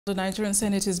The Nigerian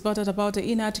Senate is bothered about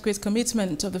the inadequate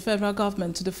commitment of the federal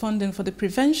government to the funding for the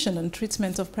prevention and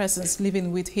treatment of persons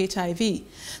living with HIV.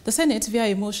 The Senate,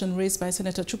 via a motion raised by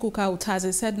Senator Chukwuka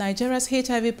Utazi, said Nigeria's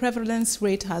HIV prevalence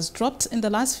rate has dropped in the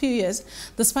last few years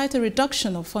despite a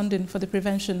reduction of funding for the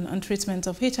prevention and treatment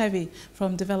of HIV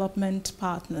from development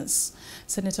partners.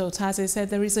 Senator Utazi said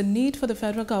there is a need for the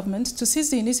federal government to seize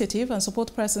the initiative and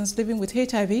support persons living with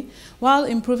HIV while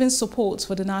improving support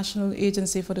for the National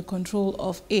Agency for the Control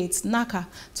of AIDS, NACA,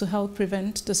 to help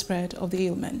prevent the spread of the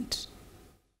ailment.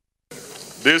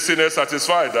 This Senate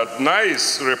satisfied that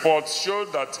NICE reports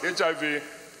showed that HIV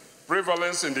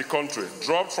prevalence in the country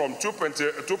dropped from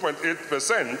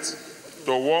 2.8%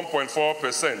 to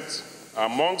 1.4%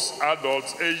 amongst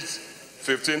adults aged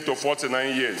 15 to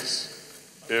 49 years,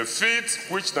 a feat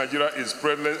which Nigeria is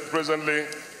presently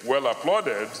well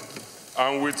applauded,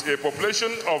 and with a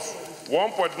population of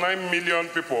 1.9 million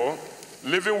people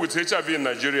living with HIV in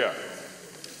Nigeria,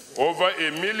 over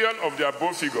 1 million of the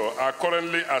above figure are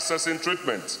currently accessing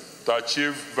treatment to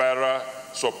achieve viral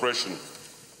suppression.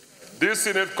 This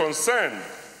Senate concerned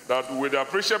that with the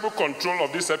appreciable control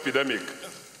of this epidemic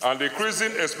and the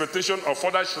increasing expectation of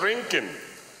further shrinking,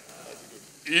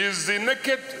 is the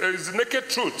naked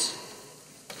truth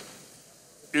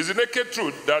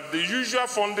that the usual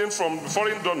funding from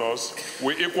foreign donors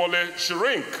will equally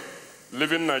shrink,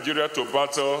 leaving Nigeria to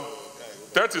battle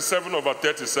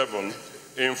 37/37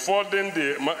 in funding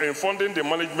the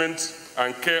management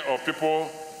and care of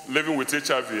people living with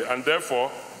HIV, and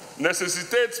therefore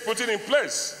necessitates putting in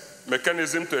place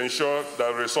mechanisms to ensure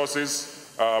that resources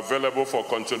are available for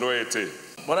continuity.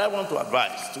 But I want to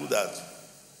advise too that,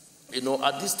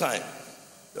 at this time,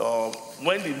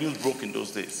 when the news broke in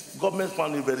those days, government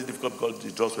found it very difficult because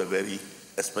the drugs were very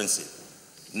expensive.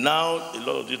 Now, a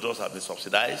lot of these drugs have been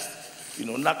subsidized.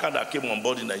 NACA that came on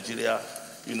board in Nigeria,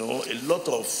 a lot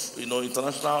of,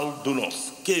 international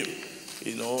donors came,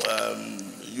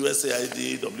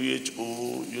 USAID,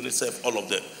 WHO, UNICEF, all of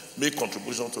them made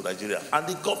contributions to Nigeria. And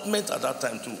the government at that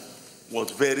time too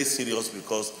was very serious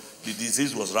because the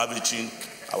disease was ravaging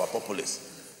our populace.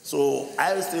 So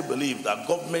I still believe that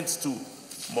governments too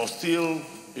must still,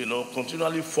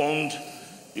 continually fund,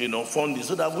 funding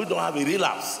so that we don't have a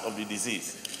relapse of the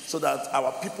disease, so that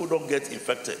our people don't get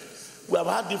infected. We have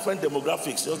had different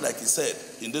demographics, just like he said,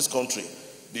 in this country.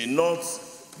 The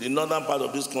northern part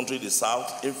of this country, the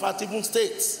south, in fact, even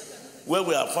states, where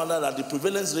we have found out that the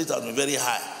prevalence rate has been very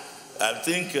high. I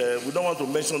think we don't want to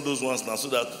mention those ones now so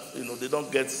that they don't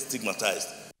get stigmatized.